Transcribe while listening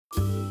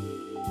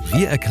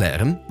Wir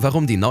erklären,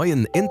 warum die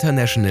neuen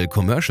International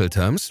Commercial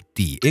Terms,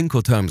 die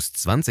Incoterms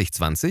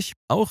 2020,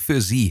 auch für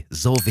Sie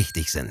so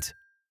wichtig sind.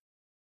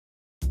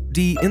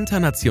 Die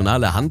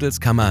Internationale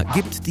Handelskammer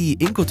gibt die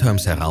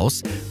Incoterms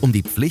heraus, um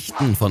die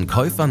Pflichten von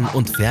Käufern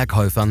und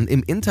Verkäufern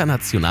im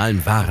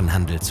internationalen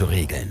Warenhandel zu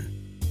regeln.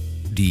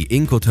 Die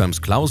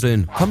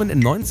Incoterms-Klauseln kommen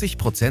in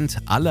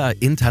 90%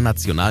 aller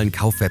internationalen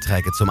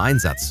Kaufverträge zum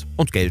Einsatz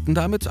und gelten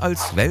damit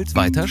als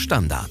weltweiter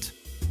Standard.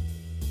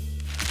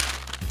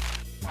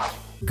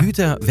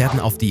 Güter werden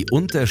auf die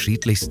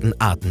unterschiedlichsten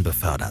Arten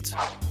befördert.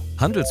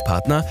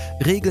 Handelspartner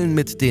regeln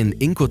mit den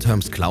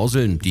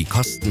Incoterms-Klauseln die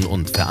Kosten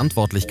und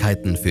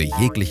Verantwortlichkeiten für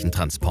jeglichen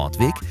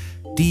Transportweg,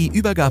 die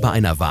Übergabe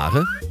einer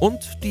Ware und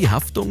die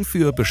Haftung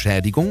für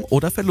Beschädigung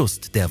oder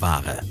Verlust der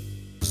Ware.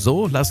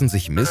 So lassen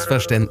sich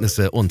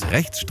Missverständnisse und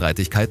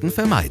Rechtsstreitigkeiten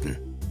vermeiden.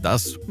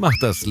 Das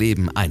macht das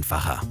Leben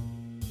einfacher.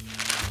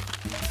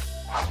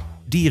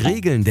 Die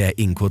Regeln der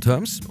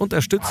Incoterms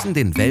unterstützen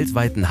den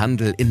weltweiten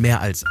Handel in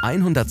mehr als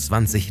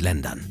 120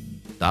 Ländern.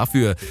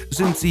 Dafür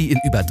sind sie in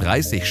über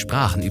 30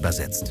 Sprachen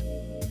übersetzt.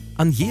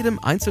 An jedem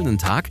einzelnen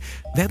Tag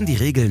werden die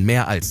Regeln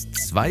mehr als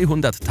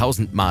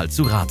 200.000 Mal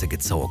zu Rate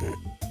gezogen.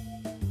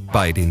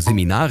 Bei den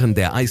Seminaren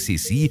der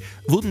ICC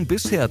wurden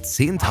bisher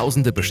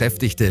Zehntausende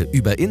Beschäftigte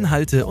über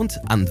Inhalte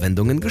und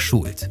Anwendungen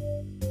geschult.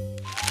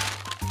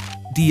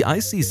 Die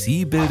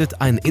ICC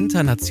bildet ein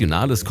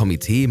internationales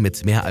Komitee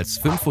mit mehr als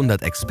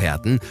 500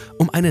 Experten,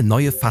 um eine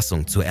neue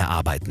Fassung zu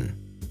erarbeiten.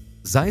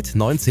 Seit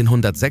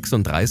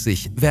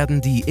 1936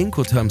 werden die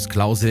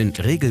Incoterms-Klauseln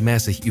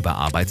regelmäßig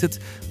überarbeitet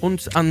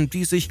und an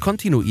die sich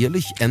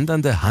kontinuierlich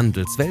ändernde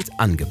Handelswelt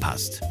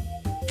angepasst.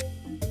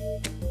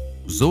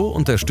 So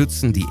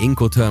unterstützen die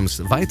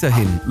Incoterms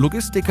weiterhin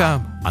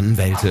Logistiker,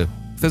 Anwälte,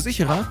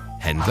 Versicherer,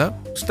 Händler,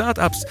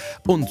 Start-ups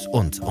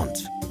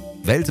und.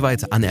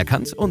 Weltweit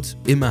anerkannt und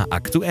immer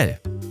aktuell.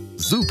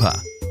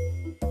 Super!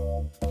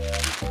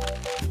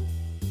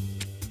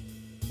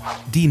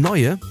 Die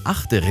neue,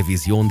 8.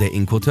 Revision der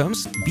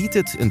Incoterms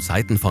bietet in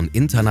Zeiten von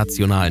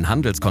internationalen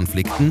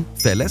Handelskonflikten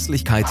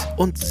Verlässlichkeit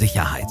und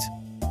Sicherheit.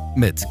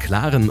 Mit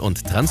klaren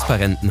und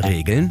transparenten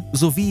Regeln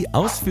sowie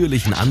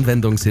ausführlichen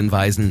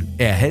Anwendungshinweisen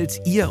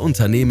erhält Ihr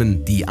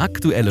Unternehmen die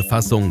aktuelle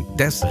Fassung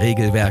des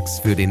Regelwerks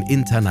für den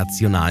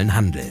internationalen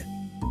Handel.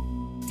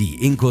 Die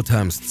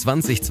Incoterms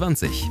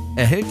 2020,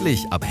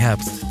 erhältlich ab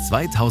Herbst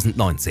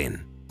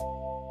 2019.